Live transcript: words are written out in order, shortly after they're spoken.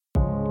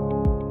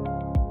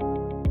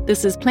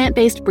This is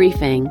Plant-Based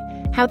Briefing,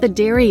 How the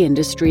Dairy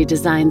Industry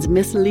Designs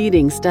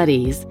Misleading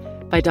Studies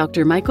by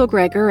Dr. Michael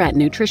Greger at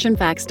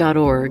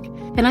nutritionfacts.org.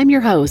 And I'm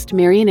your host,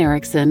 Marian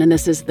Erickson, and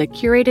this is the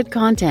curated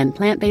content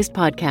plant-based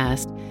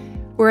podcast,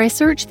 where I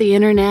search the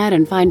internet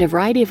and find a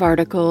variety of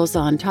articles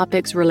on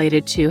topics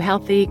related to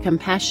healthy,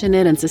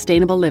 compassionate, and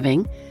sustainable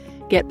living,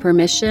 get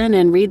permission,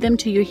 and read them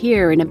to you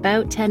here in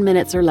about 10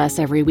 minutes or less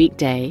every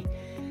weekday.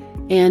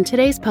 And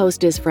today's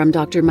post is from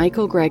Dr.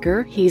 Michael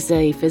Greger. He's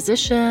a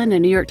physician, a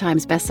New York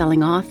Times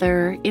bestselling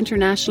author,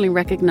 internationally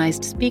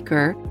recognized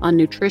speaker on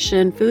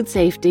nutrition, food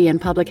safety, and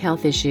public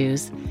health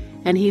issues.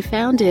 And he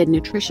founded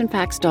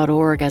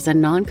nutritionfacts.org as a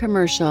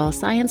non-commercial,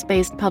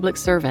 science-based public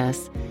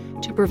service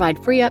to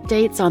provide free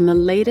updates on the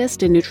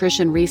latest in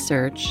nutrition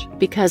research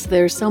because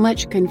there's so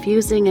much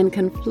confusing and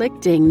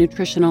conflicting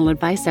nutritional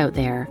advice out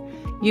there,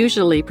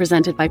 usually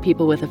presented by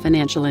people with a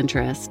financial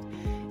interest.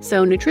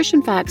 So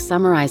Nutrition Facts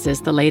summarizes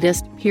the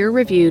latest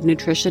peer-reviewed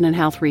nutrition and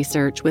health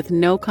research with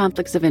no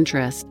conflicts of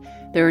interest.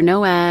 There are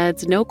no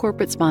ads, no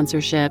corporate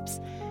sponsorships,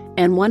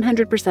 and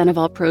 100% of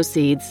all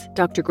proceeds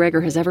Dr.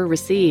 Greger has ever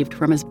received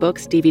from his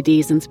books,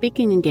 DVDs, and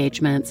speaking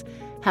engagements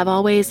have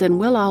always and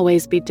will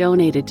always be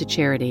donated to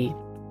charity.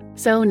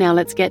 So now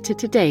let's get to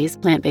today's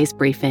plant-based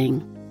briefing.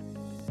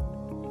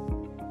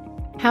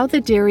 How the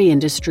Dairy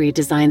Industry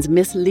Designs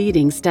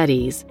Misleading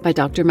Studies by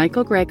Dr.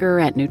 Michael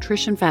Greger at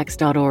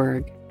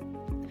nutritionfacts.org.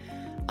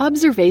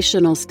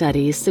 Observational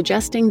studies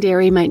suggesting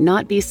dairy might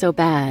not be so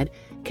bad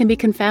can be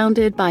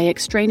confounded by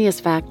extraneous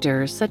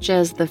factors such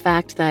as the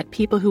fact that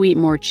people who eat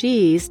more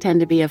cheese tend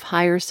to be of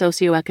higher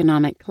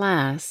socioeconomic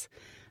class.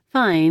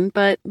 Fine,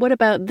 but what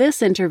about this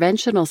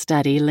interventional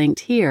study linked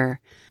here?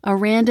 A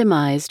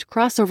randomized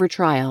crossover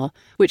trial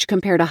which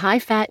compared a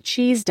high-fat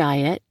cheese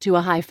diet to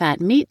a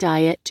high-fat meat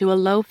diet to a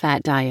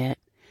low-fat diet.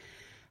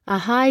 A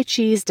high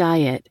cheese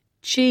diet,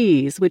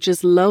 cheese, which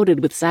is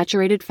loaded with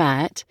saturated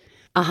fat,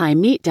 a high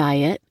meat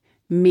diet,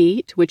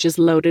 meat, which is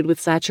loaded with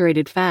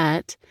saturated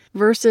fat,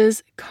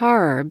 versus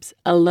carbs,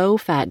 a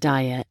low-fat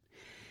diet.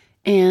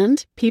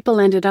 And people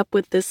ended up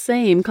with the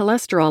same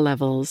cholesterol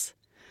levels.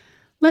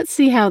 Let's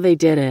see how they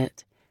did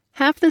it.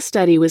 Half the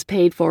study was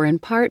paid for in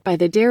part by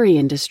the dairy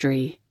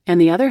industry, and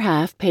the other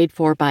half paid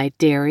for by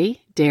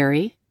dairy,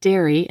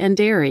 and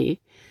dairy.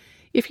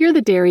 If you're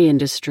the dairy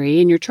industry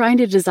and you're trying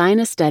to design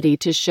a study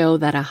to show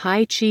that a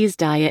high cheese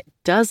diet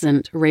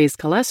doesn't raise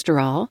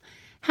cholesterol,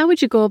 how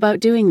would you go about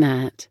doing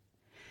that?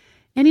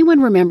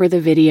 Anyone remember the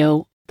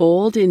video,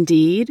 Bold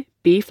Indeed,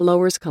 Beef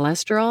Lowers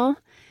Cholesterol?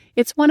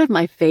 It's one of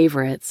my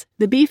favorites.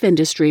 The beef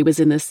industry was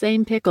in the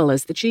same pickle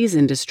as the cheese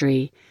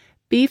industry.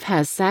 Beef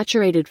has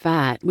saturated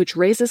fat, which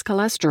raises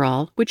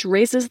cholesterol, which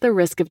raises the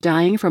risk of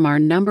dying from our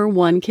number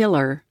one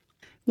killer.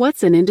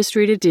 What's an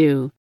industry to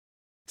do?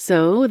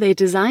 So they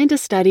designed a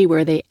study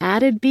where they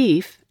added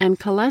beef and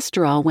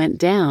cholesterol went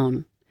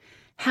down.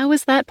 How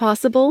is that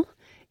possible?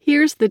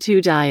 Here's the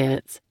two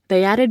diets.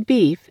 They added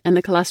beef and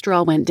the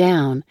cholesterol went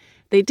down.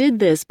 They did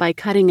this by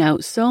cutting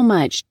out so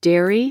much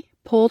dairy,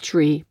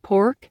 poultry,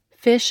 pork,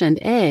 fish, and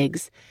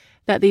eggs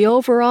that the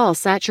overall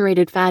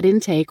saturated fat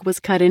intake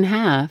was cut in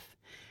half.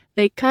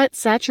 They cut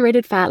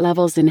saturated fat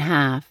levels in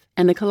half,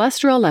 and the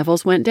cholesterol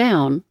levels went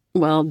down.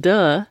 Well,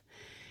 duh.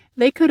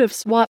 They could have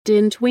swapped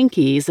in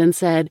Twinkies and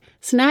said,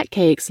 snack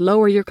cakes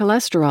lower your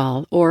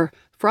cholesterol, or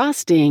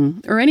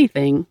frosting, or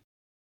anything.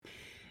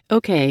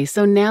 Okay,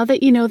 so now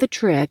that you know the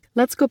trick,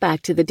 let's go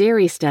back to the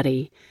dairy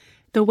study.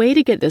 The way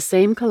to get the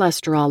same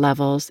cholesterol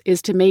levels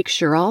is to make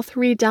sure all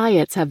three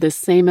diets have the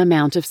same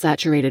amount of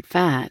saturated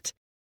fat.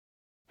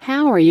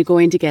 How are you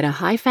going to get a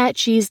high-fat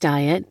cheese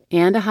diet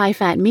and a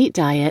high-fat meat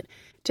diet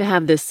to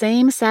have the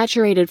same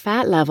saturated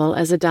fat level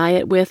as a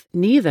diet with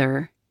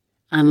neither?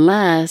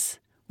 Unless...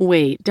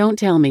 Wait, don't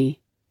tell me.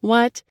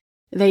 What?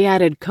 They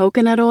added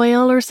coconut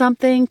oil or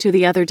something to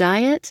the other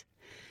diet?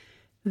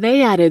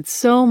 They added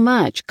so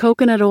much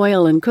coconut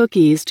oil and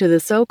cookies to the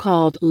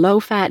so-called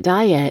low-fat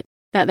diet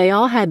that they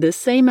all had the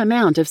same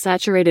amount of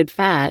saturated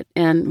fat,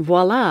 and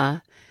voila!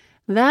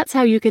 That's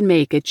how you can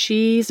make a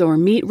cheese or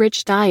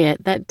meat-rich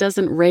diet that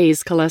doesn't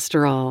raise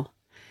cholesterol.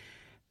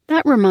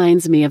 That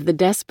reminds me of the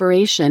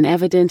desperation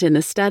evident in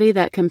the study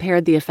that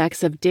compared the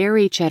effects of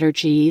dairy cheddar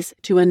cheese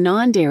to a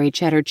non-dairy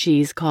cheddar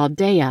cheese called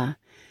Daiya.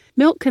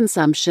 Milk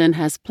consumption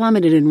has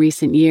plummeted in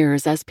recent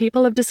years as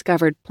people have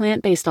discovered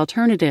plant-based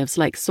alternatives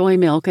like soy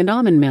milk and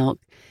almond milk.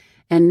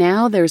 And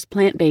now there's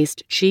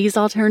plant-based cheese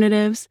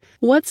alternatives.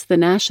 What's the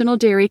National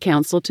Dairy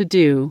Council to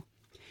do?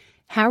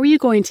 How are you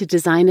going to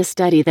design a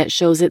study that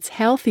shows it's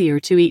healthier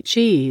to eat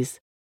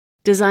cheese?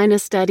 Design a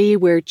study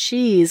where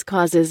cheese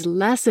causes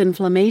less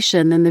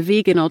inflammation than the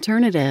vegan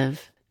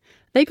alternative.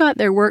 They got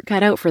their work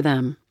cut out for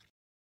them.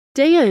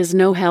 Daiya is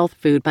no health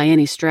food by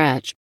any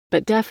stretch,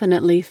 but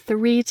definitely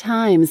 3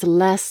 times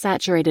less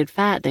saturated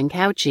fat than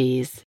cow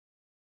cheese.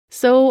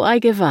 So I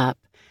give up.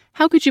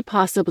 How could you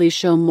possibly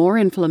show more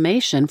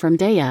inflammation from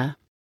Daiya?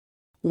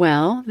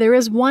 Well, there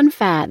is one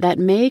fat that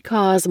may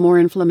cause more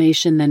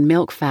inflammation than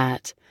milk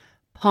fat: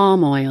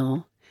 palm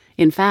oil.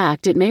 In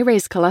fact, it may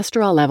raise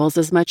cholesterol levels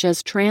as much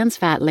as trans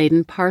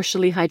fat-laden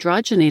partially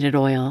hydrogenated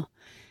oil.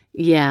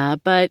 Yeah,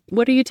 but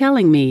what are you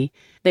telling me?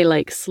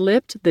 They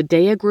slipped the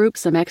Daiya Group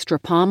some extra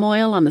palm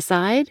oil on the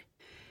side?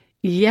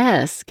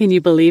 Yes, can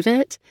you believe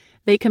it?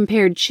 They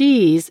compared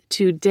cheese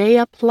to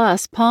Daiya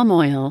Plus palm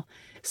oil.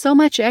 So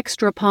much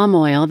extra palm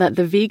oil that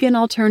the vegan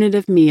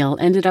alternative meal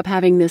ended up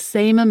having the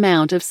same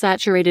amount of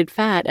saturated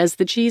fat as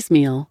the cheese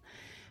meal.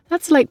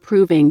 That's like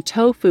proving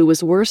tofu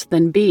was worse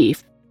than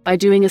beef by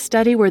doing a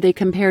study where they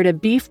compared a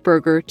beef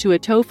burger to a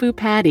tofu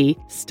patty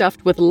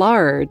stuffed with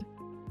lard.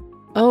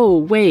 Oh,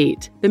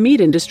 wait, the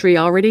meat industry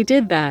already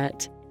did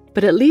that.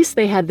 But at least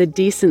they had the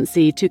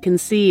decency to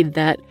concede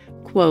that,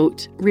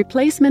 quote,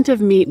 replacement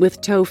of meat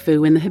with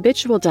tofu in the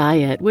habitual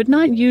diet would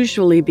not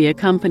usually be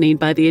accompanied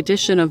by the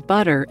addition of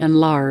butter and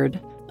lard,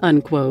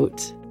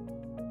 unquote.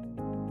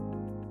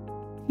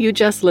 You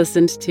just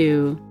listened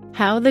to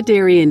How the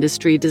Dairy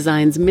Industry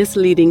Designs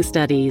Misleading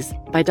Studies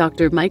by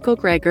Dr. Michael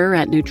Greger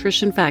at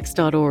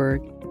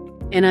nutritionfacts.org.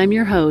 And I'm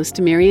your host,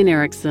 Marian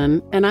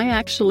Erickson, and I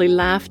actually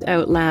laughed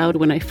out loud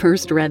when I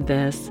first read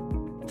this.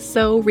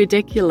 So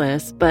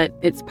ridiculous, but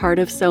it's part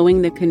of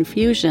sowing the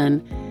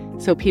confusion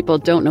so people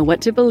don't know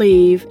what to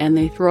believe and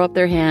they throw up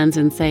their hands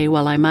and say,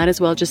 well, I might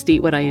as well just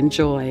eat what I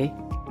enjoy.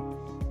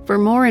 For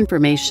more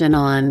information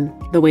on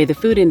the way the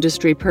food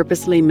industry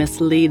purposely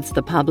misleads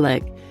the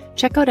public,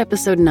 check out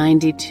episode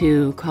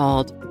 92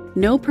 called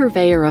No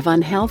Purveyor of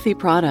Unhealthy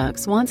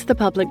Products Wants the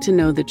Public to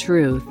Know the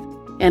Truth.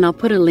 And I'll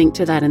put a link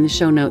to that in the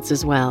show notes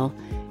as well.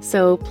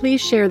 So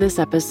please share this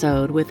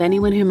episode with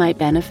anyone who might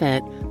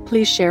benefit.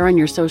 Please share on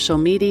your social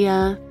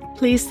media.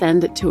 Please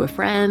send it to a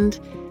friend.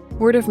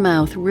 Word of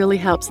mouth really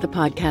helps the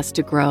podcast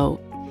to grow.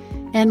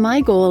 And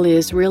my goal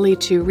is really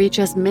to reach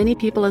as many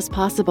people as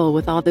possible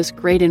with all this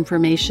great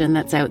information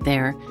that's out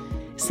there.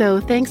 So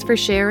thanks for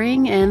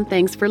sharing and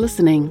thanks for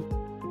listening.